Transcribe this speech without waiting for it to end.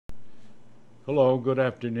Hello, good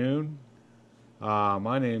afternoon.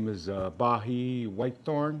 My name is Baje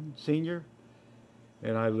Whitethorn Sr.,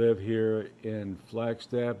 and I live here in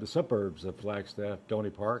Flagstaff, the suburbs of Flagstaff, Stony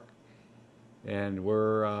Park. And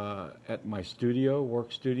we're at my studio,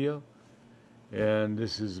 work studio. And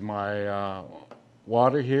this is my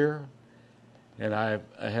water here. And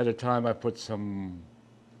ahead of time, I put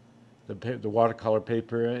the watercolor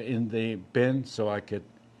paper in the bin so I could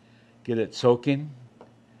get it soaking.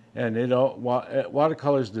 And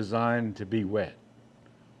watercolor is designed to be wet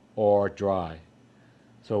or dry.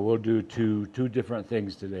 So we'll do two different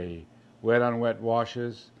things today: wet on wet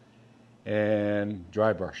washes and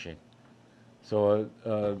dry brushing. So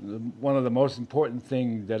one of the most important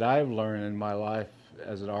things that I've learned in my life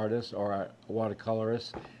as an artist or a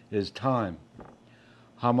watercolorist is time.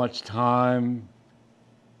 How much time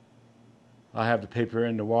I have the paper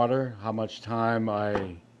in the water, how much time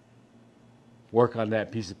I work on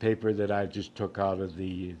that piece of paper that I just took out of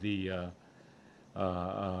the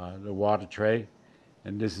water tray.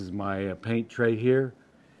 And this is my paint tray here,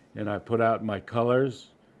 and I put out my colors.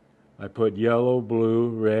 I put yellow,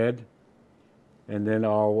 blue, red, and then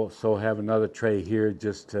I'll also have another tray here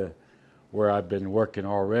just to where I've been working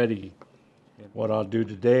already. What I'll do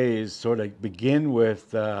today is sort of begin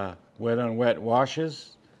with wet on wet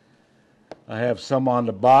washes. I have some on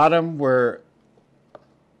the bottom where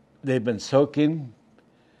they've been soaking,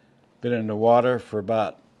 been in the water for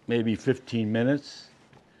about maybe 15 minutes.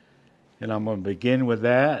 And I'm going to begin with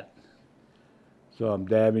that. So I'm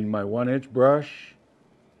dabbing my 1-inch brush.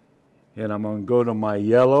 And I'm going to go to my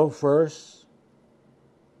yellow first.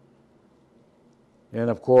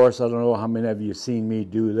 And of course, I don't know how many of you have seen me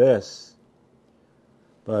do this,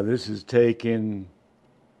 but this is taking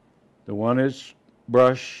the 1-inch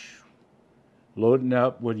brush, loading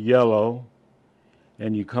up with yellow,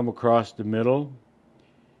 and you come across the middle,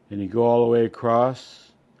 and you go all the way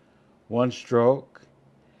across, one stroke,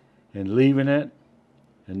 and leaving it,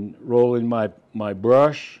 and rolling my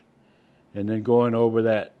brush, and then going over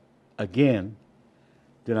that again.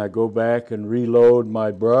 Then I go back and reload my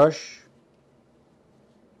brush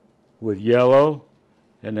with yellow,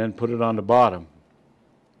 and then put it on the bottom.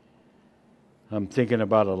 I'm thinking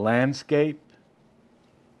about a landscape.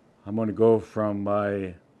 I'm going to go from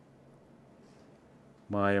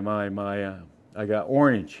I got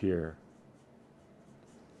orange here,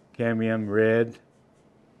 cadmium red,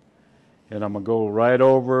 and I'm going to go right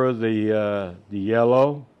over the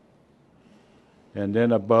yellow, and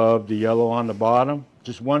then above the yellow on the bottom,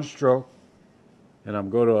 just one stroke, and I'm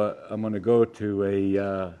going to go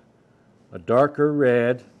to a darker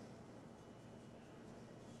red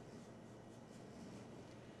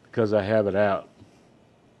because I have it out.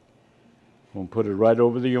 I'm going to put it right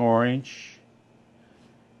over the orange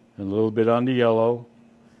and a little bit on the yellow.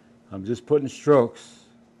 I'm just putting strokes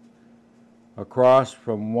across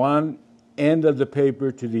from one end of the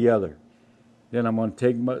paper to the other. Then I'm going to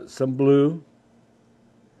take some blue,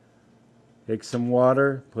 take some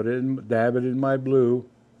water, dab it in my blue,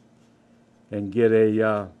 and get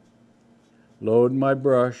a load my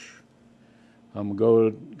brush. I'm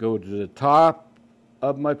going to go to the top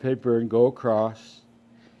of my paper and go across.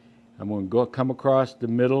 I'm going to come across the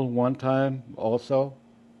middle one time also,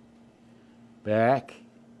 back.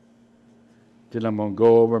 Then I'm going to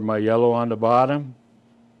go over my yellow on the bottom.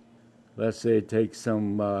 Let's say take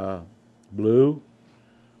some blue,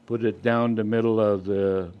 put it down the middle of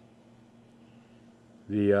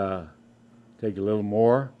take a little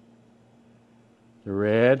more, the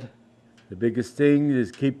red. The biggest thing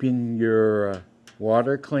is keeping your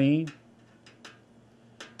water clean,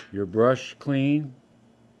 your brush clean.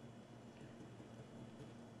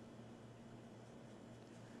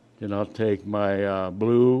 Then I'll take my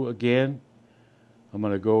blue again. I'm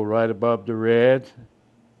going to go right above the red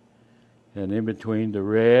and in between the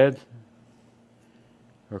red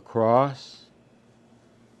across.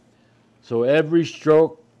 So every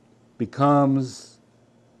stroke becomes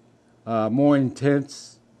more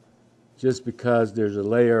intense just because there's a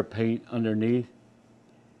layer of paint underneath,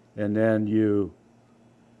 and then your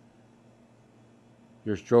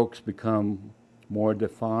strokes become more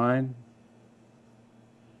defined.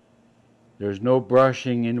 There's no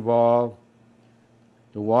brushing involved.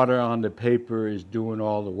 The water on the paper is doing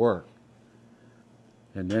all the work.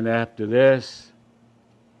 And then after this,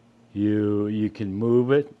 you can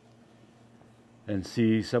move it and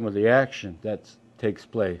see some of the action that takes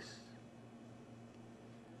place.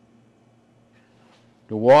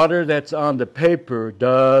 The water that's on the paper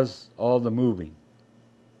does all the moving.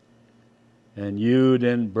 And you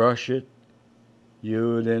then brush it.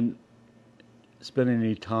 You then spend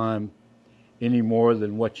any time any more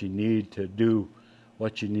than what you need to do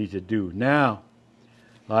what you need to do. Now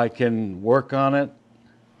I can work on it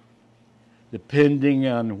depending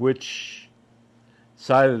on which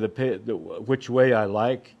side of which way I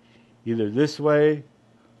like. Either this way,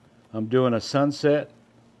 I'm doing a sunset,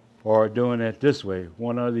 or doing it this way,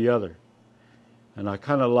 one or the other. And I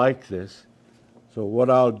kind of like this. So what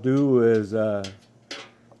I'll do is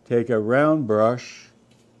take a round brush,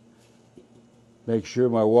 make sure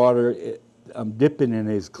my water I'm dipping in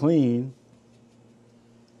is clean,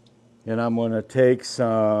 and I'm going to take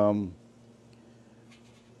some,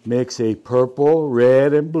 mix a purple,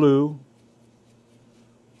 red, and blue,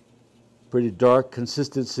 pretty dark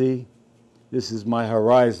consistency. This is my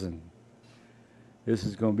horizon. This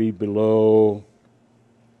is going to be below.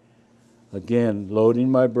 Again,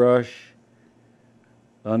 loading my brush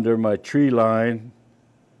under my tree line,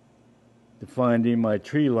 defining my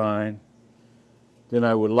tree line. Then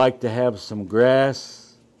I would like to have some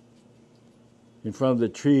grass in front of the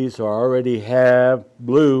tree, so I already have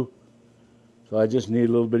blue, so I just need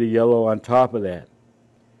a little bit of yellow on top of that.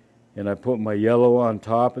 And I put my yellow on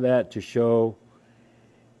top of that to show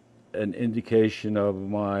an indication of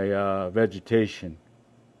my vegetation.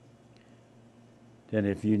 Then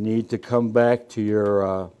if you need to come back to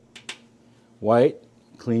your white,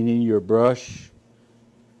 cleaning your brush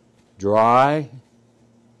dry,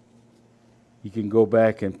 you can go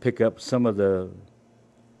back and pick up some of the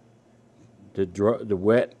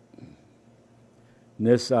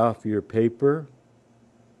wetness off your paper,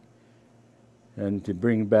 and to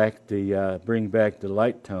bring back the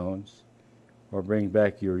light tones, or bring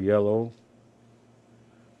back your yellow,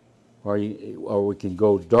 or we can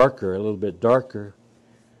go darker, a little bit darker,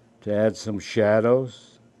 to add some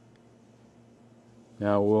shadows.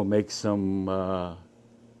 Now we'll make some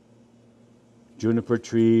juniper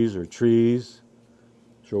trees or trees.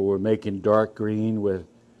 So we're making dark green with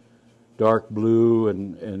dark blue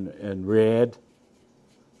and red.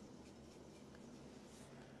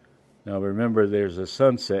 Now remember, there's a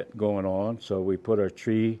sunset going on, so we put our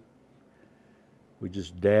tree, we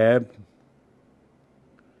just dab,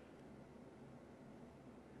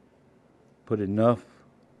 put enough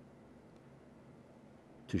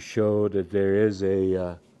to show that there is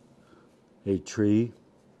a tree.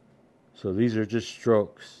 So these are just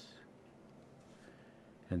strokes.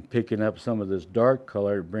 And picking up some of this dark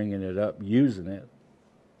color, bringing it up, using it.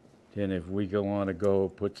 Then if we want to go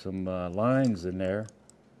put some lines in there,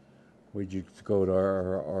 we just go to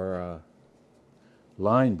our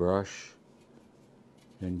line brush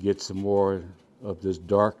and get some more of this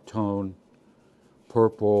dark tone,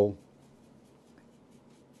 purple,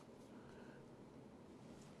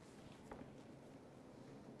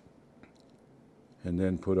 and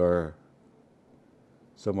then put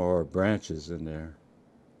some of our branches in there.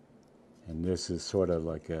 And this is sort of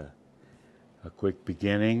like a quick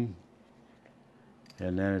beginning,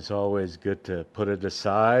 and then it's always good to put it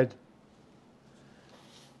aside.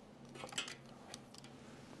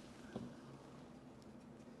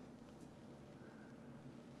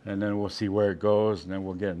 And then we'll see where it goes, and then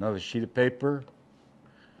we'll get another sheet of paper.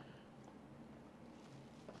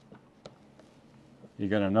 You're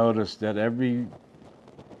going to notice that every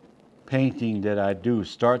painting that I do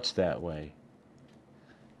starts that way.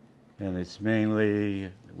 And it's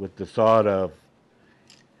mainly with the thought of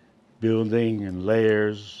building and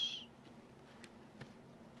layers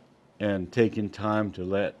and taking time to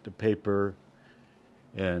let the paper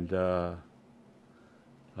and the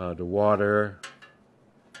water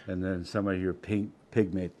and then some of your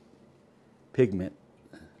pigment,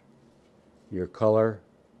 your color,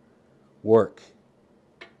 work.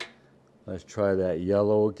 Let's try that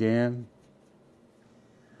yellow again.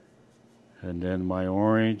 And then my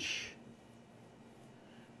orange.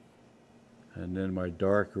 And then my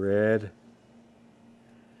dark red.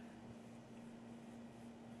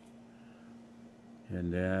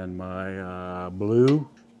 And then my blue.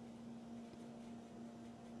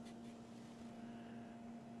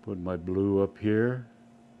 Put my blue up here.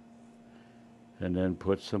 And then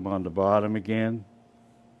put some on the bottom again.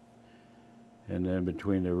 And then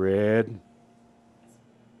between the red,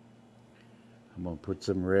 I'm going to put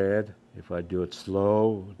some red. If I do it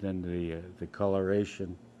slow, then the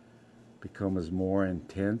coloration becomes more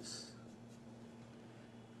intense.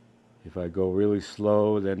 If I go really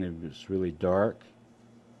slow, then it's really dark.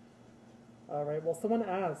 All right. Well, someone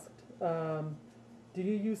asked, do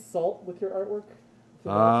you use salt with your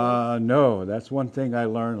artwork? No, that's one thing I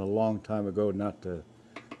learned a long time ago not to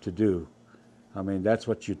do. I mean, that's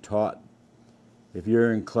what you're taught. If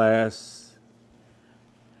you're in class,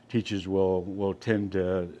 teachers will tend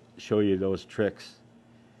to show you those tricks.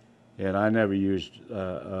 and I never used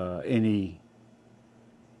any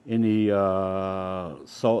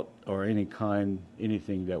salt or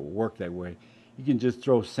anything that would work that way. You can just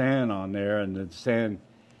throw sand on there, and the sand,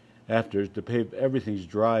 after everything's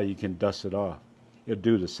dry, you can dust it off. It'll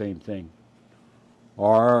do the same thing.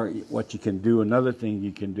 Or what you can do, another thing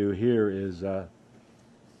you can do here is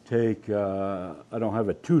take, I don't have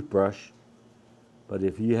a toothbrush, but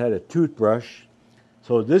if you had a toothbrush,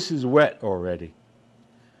 so this is wet already.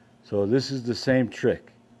 So this is the same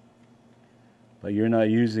trick, but you're not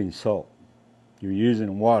using salt. You're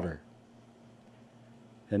using water.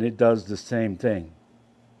 And it does the same thing.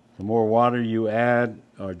 The more water you add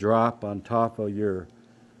or drop on top of your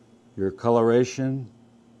coloration,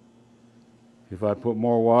 if I put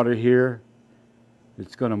more water here,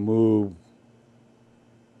 it's going to move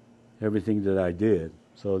everything that I did.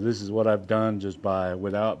 So this is what I've done just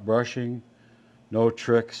without brushing, no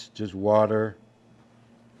tricks, just water.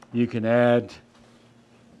 You can add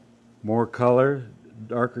more color,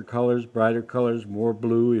 darker colors, brighter colors, more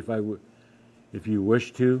blue if you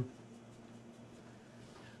wish to,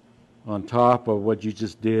 on top of what you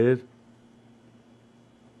just did.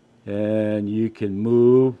 And you can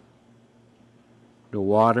move the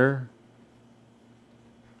water.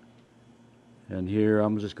 And here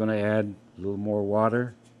I'm just going to add a little more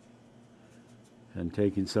water and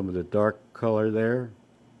taking some of the dark color there.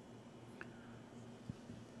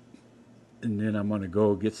 And then I'm going to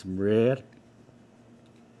go get some red.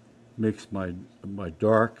 Mix my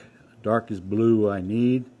darkest blue I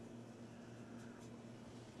need.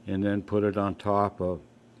 And then put it on top of,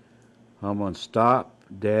 I'm going to stop,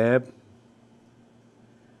 dab.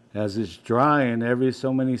 As it's drying, every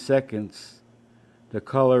so many seconds, the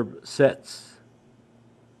color sets.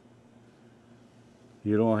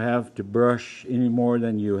 You don't have to brush any more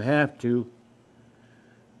than you have to.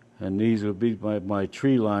 And these will be my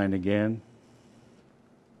tree line again.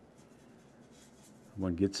 I'm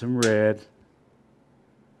going to get some red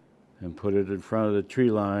and put it in front of the tree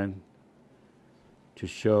line to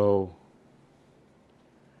show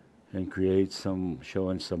and create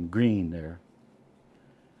showing some green there.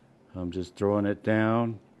 I'm just throwing it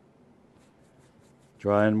down,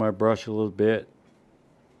 drying my brush a little bit,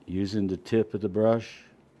 using the tip of the brush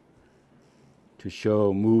to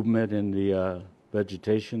show movement in the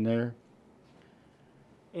vegetation there.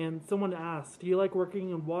 And someone asked, do you like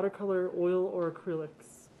working in watercolor, oil, or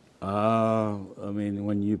acrylics? I mean,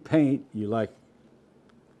 when you paint, you like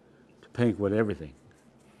to paint with everything.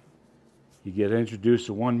 You get introduced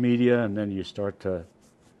to one media, and then you start to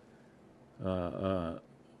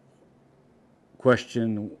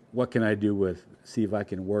question, what can I do with, see if I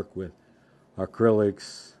can work with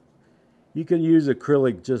acrylics. You can use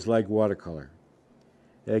acrylic just like watercolor.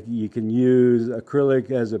 You can use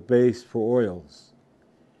acrylic as a base for oils.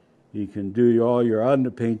 You can do all your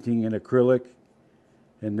underpainting in acrylic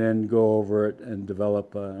and then go over it and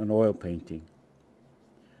develop an oil painting.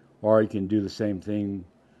 Or you can do the same thing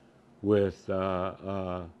with,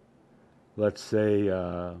 let's say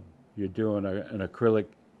you're doing an acrylic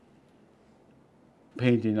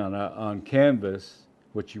painting on canvas,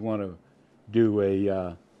 which you want to do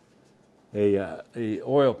a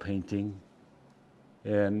oil painting,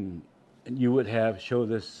 and you would show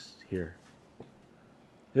this here.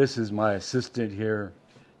 This is my assistant here,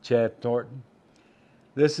 Chad Thornton.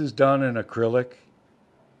 This is done in acrylic,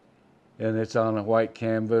 and it's on a white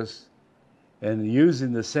canvas. And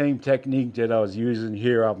using the same technique that I was using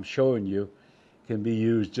here, I'm showing you, can be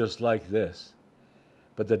used just like this.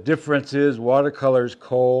 But the difference is watercolor is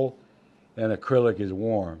cold and acrylic is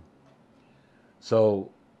warm. So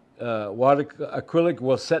acrylic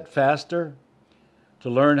will set faster. To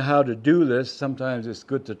learn how to do this, sometimes it's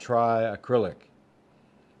good to try acrylic.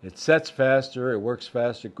 It sets faster, it works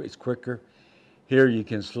faster, it's quicker. Here you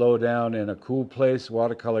can slow down in a cool place.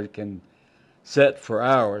 Watercolor can set for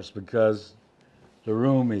hours because the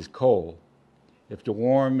room is cold. If the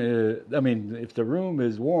room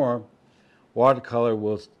is warm, watercolor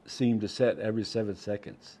will seem to set every 7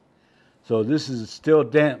 seconds. So this is still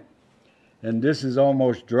damp, and this is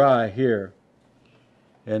almost dry here.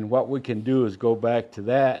 And what we can do is go back to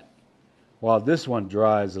that while this one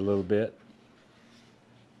dries a little bit.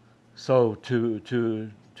 So to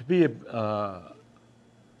be an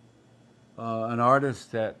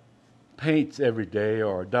artist that paints every day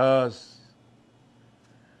or does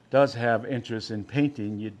have interest in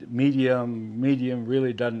painting, medium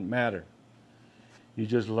really doesn't matter. You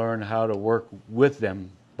just learn how to work with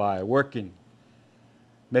them by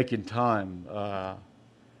making time.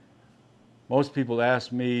 Most people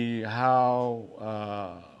ask me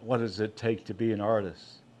what does it take to be an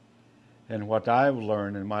artist? And what I've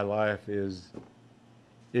learned in my life is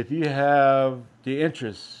if you have the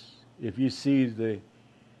interest, if you see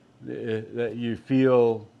that you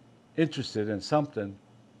feel interested in something,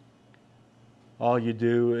 all you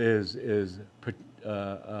do is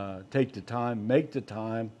take the time, make the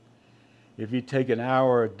time. If you take an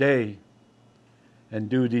hour a day and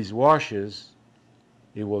do these washes,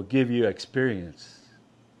 it will give you experience.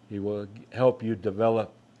 It will help you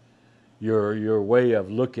develop your way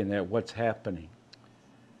of looking at what's happening.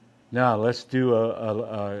 Now let's do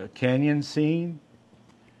a canyon scene.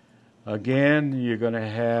 Again, you're going to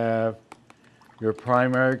have your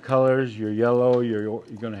primary colors, your yellow, you're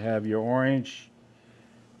going to have your orange.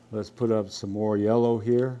 Let's put up some more yellow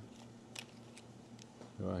here.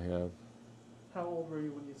 So I have. How old were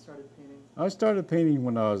you when you started painting? I started painting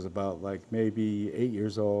when I was about like maybe 8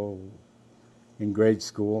 years old in grade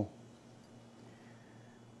school.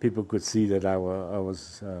 People could see that I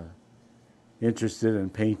was interested in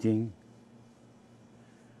painting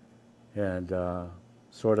and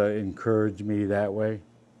sort of encouraged me that way.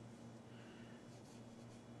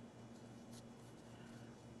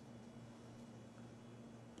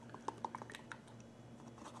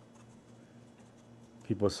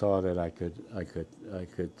 People saw that I could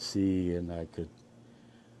see and I could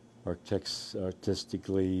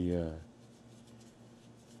artistically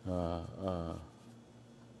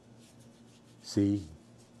see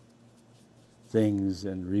things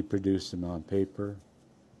and reproduce them on paper,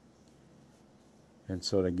 and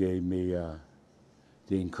so they gave me the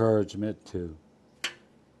encouragement to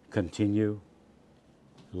continue.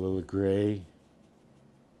 A little gray,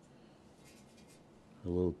 a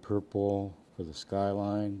little purple for the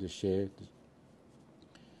skyline, the shade,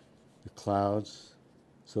 the clouds.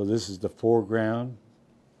 So this is the foreground,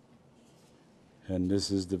 and this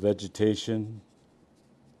is the vegetation.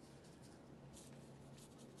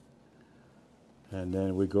 And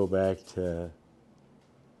then we go back to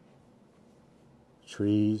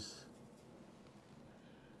trees,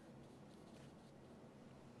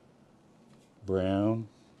 brown,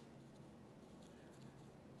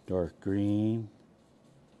 dark green.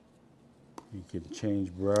 You can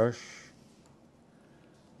change brush.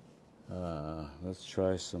 Let's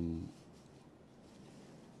try some.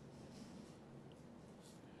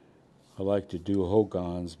 I like to do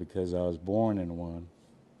hogans because I was born in one.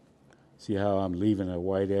 See how I'm leaving a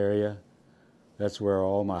white area? That's where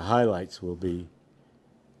all my highlights will be.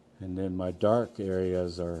 And then my dark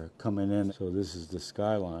areas are coming in. So this is the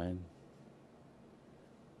skyline.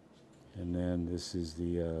 And then this is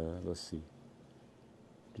the, let's see,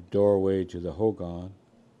 the doorway to the hogan.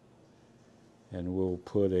 And we'll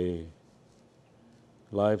put a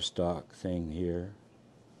livestock thing here.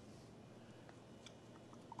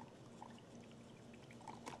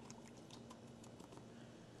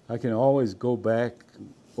 I can always go back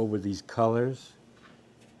over these colors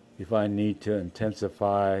if I need to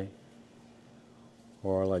intensify,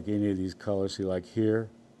 or like any of these colors. See, like here,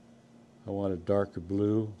 I want a darker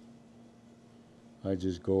blue. I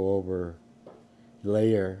just go over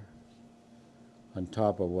layer on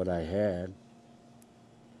top of what I had.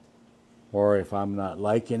 Or if I'm not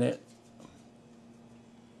liking it,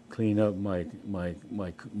 clean up my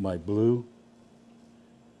blue,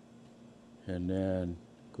 and then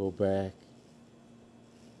go back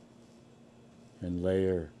and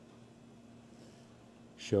layer,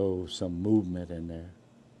 show some movement in there.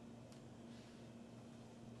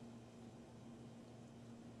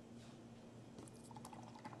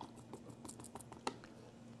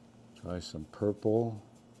 Try some purple.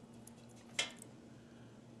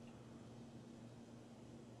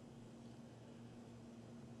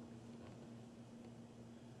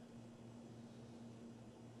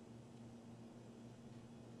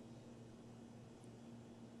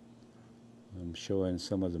 I'm showing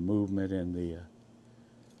some of the movement in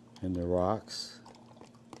the rocks.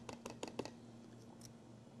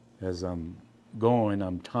 As I'm going,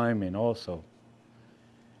 I'm timing also.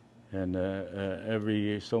 And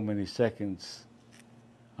every so many seconds,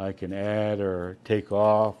 I can add or take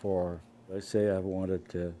off, or let's say I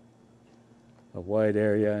wanted a white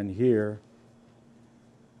area in here,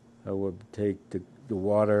 I would take the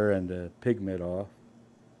water and the pigment off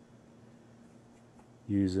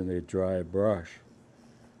using a dry brush.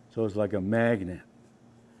 So it's like a magnet.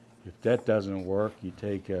 If that doesn't work, you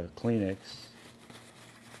take a Kleenex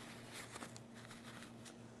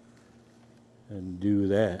and do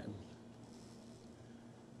that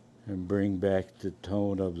and bring back the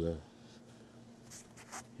tone of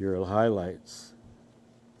your highlights.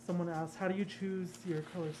 Someone asked, how do you choose your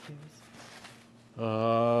color schemes?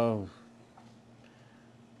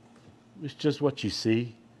 It's just what you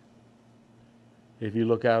see. If you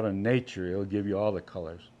look out in nature, it'll give you all the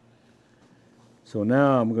colors. So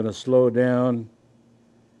now I'm going to slow down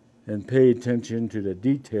and pay attention to the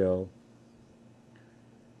detail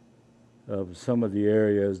of some of the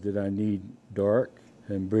areas that I need dark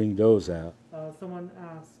and bring those out. Someone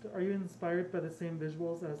asked, are you inspired by the same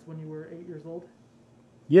visuals as when you were 8 years old?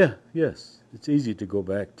 Yeah, yes. It's easy to go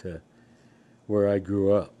back to where I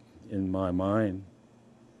grew up in my mind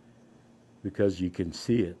because you can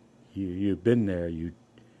see it. You've been there. You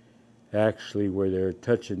actually were there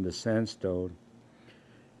touching the sandstone.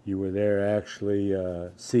 You were there actually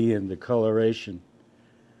seeing the coloration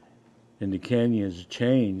in the canyons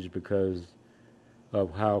change because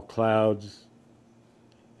of how clouds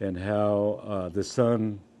and how the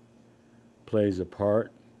sun plays a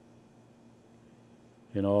part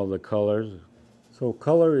in all the colors. So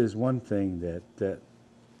color is one thing that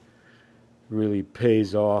really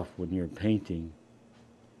pays off when you're painting.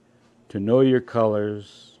 To know your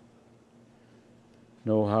colors,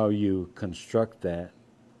 know how you construct that,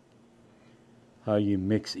 how you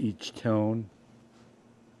mix each tone.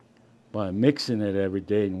 By mixing it every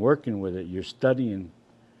day and working with it, you're studying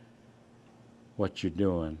what you're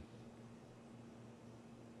doing.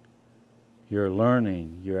 You're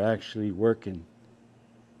learning, you're actually working.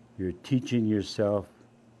 You're teaching yourself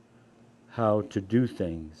how to do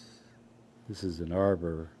things. This is an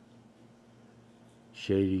arbor,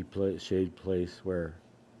 shade place where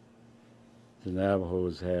the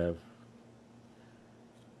Navajos have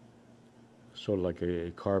sort of like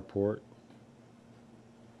a carport.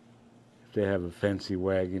 If they have a fancy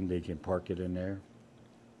wagon, they can park it in there.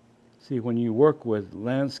 See, when you work with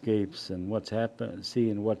landscapes and what's happening,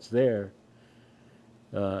 seeing what's there,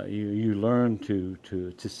 you learn to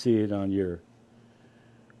see it in your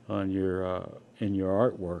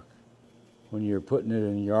artwork. When you're putting it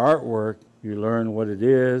in your artwork, you learn what it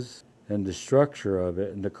is and the structure of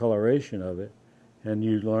it and the coloration of it, and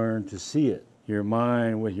you learn to see it.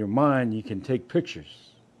 With your mind, you can take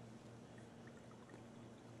pictures.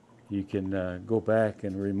 You can go back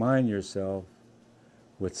and remind yourself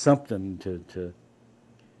with something to.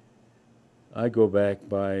 I go back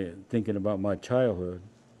by thinking about my childhood.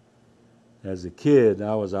 As a kid,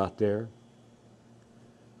 I was out there.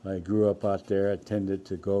 I grew up out there. I tended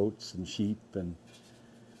to goats and sheep and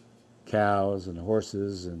cows and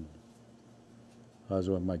horses, and I was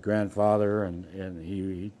with my grandfather, and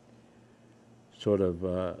he sort of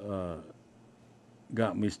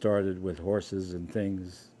got me started with horses and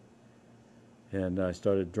things. And I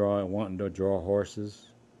started wanting to draw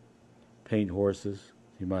horses, paint horses.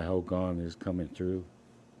 See, my Hogan is coming through.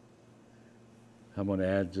 I'm going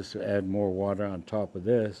to add more water on top of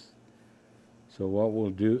this. So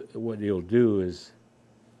what you'll do is,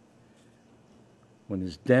 when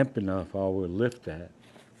it's damp enough, I will lift that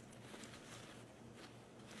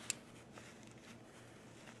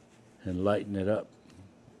and lighten it up.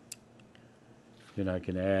 Then I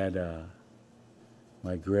can add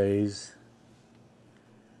my grays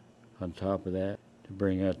on top of that to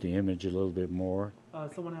bring out the image a little bit more.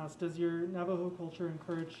 Someone asked, does your Navajo culture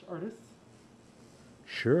encourage artists?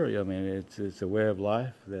 Sure, I mean it's a way of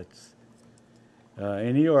life. That's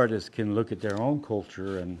any artist can look at their own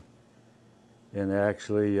culture and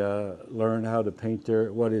actually learn how to paint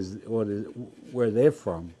where they're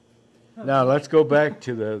from. Now let's go back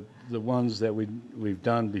to the ones that we've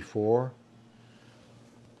done before.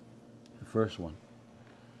 The first one.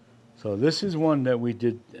 So this is one that we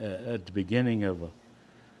did at the beginning of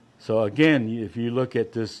so again, if you look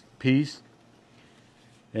at this piece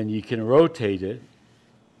and you can rotate it,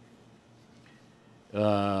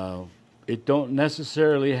 it don't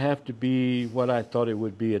necessarily have to be what I thought it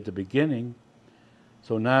would be at the beginning.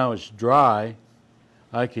 So now it's dry.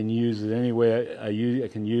 I can use it any way I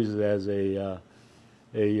can use it as a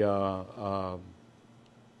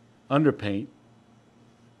underpaint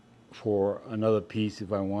for another piece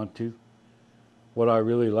if I want to. What I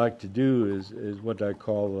really like to do is what I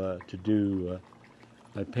call I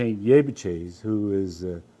paint yebiches, who is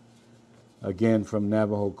again from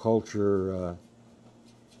Navajo culture.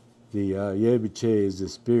 The yebiche is the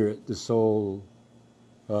spirit, the soul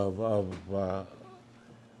of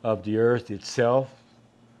the earth itself,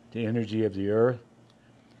 the energy of the earth,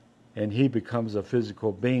 and he becomes a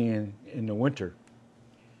physical being in the winter,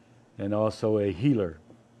 and also a healer.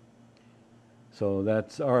 So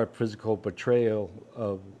that's our physical portrayal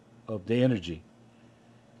of the energy.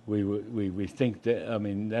 We think that, I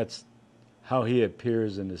mean, that's how he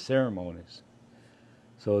appears in the ceremonies.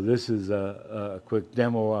 So this is a quick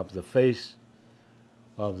demo of the face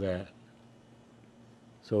of that.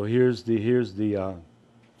 So here's the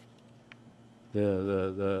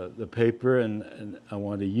the paper, and I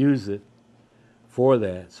want to use it for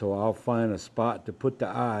that. So I'll find a spot to put the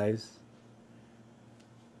eyes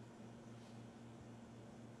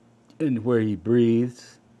and where he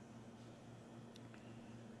breathes.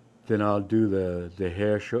 Then I'll do the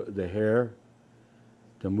hair,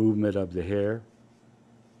 the movement of the hair.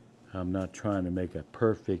 I'm not trying to make a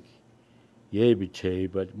perfect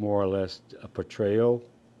Yebiche, but more or less a portrayal.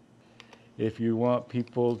 If you want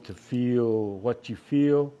people to feel what you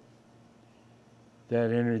feel,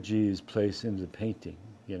 that energy is placed in the painting.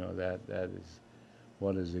 You know, that is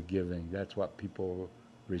what is it giving. That's what people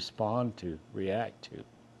respond to, react to.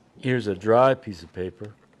 Here's a dry piece of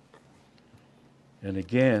paper. And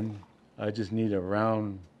again, I just need a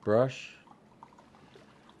round brush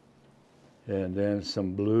and then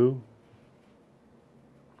some blue.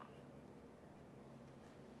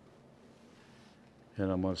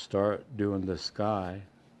 And I'm going to start doing the sky.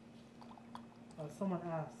 Someone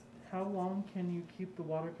asked, how long can you keep the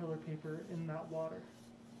watercolor paper in that water?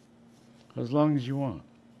 As long as you want,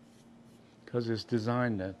 because it's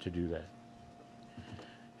designed to do that.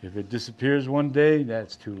 If it disappears one day,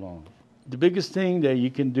 that's too long. The biggest thing that you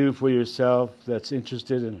can do for yourself that's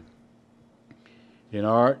interested in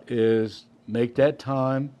art is make that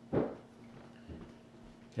time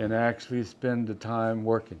and actually spend the time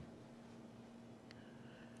working.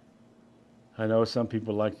 I know some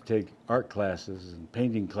people like to take art classes and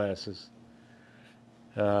painting classes.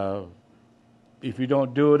 If you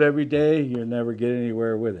don't do it every day, you'll never get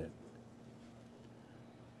anywhere with it.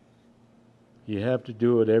 You have to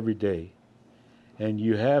do it every day. And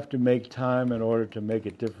you have to make time in order to make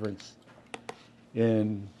a difference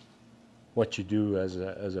in what you do as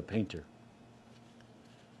a painter.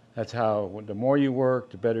 That's how, the more you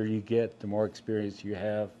work, the better you get, the more experience you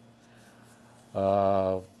have.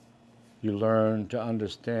 You learn to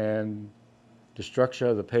understand the structure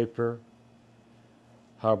of the paper,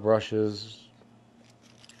 how brushes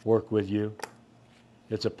work with you.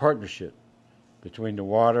 It's a partnership between the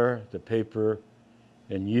water, the paper,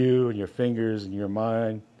 and you, and your fingers, and your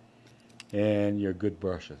mind, and your good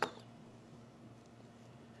brushes.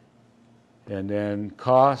 And then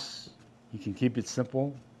costs, you can keep it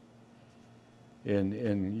simple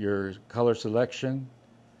in your color selection.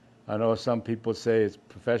 I know some people say it's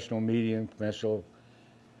professional medium, professional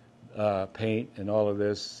paint, and all of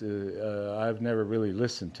this. I've never really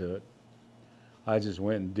listened to it. I just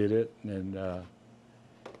went and did it, and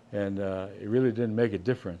it really didn't make a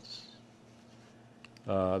difference.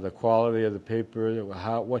 The quality of the paper,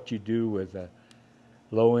 what you do with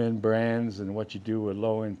low-end brands and what you do with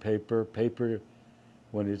low-end paper. Paper,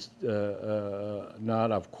 when it's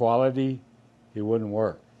not of quality, it wouldn't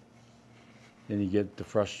work. Then you get the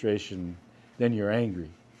frustration, then you're angry,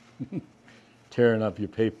 tearing up your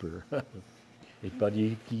paper. But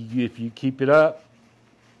if you keep it up,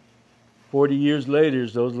 40 years later,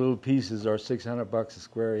 those little pieces are $600 a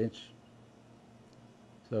square inch.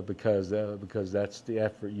 So because that's the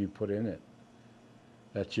effort you put in it.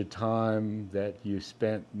 That's your time that you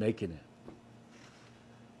spent making it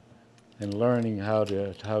and learning how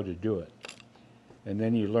to do it. And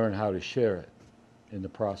then you learn how to share it in the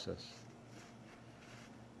process.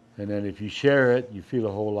 And then if you share it, you feel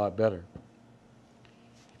a whole lot better.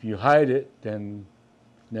 If you hide it, then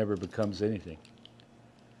it never becomes anything.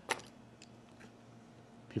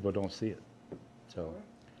 People don't see it. So,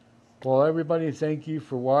 well, everybody, thank you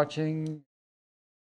for watching.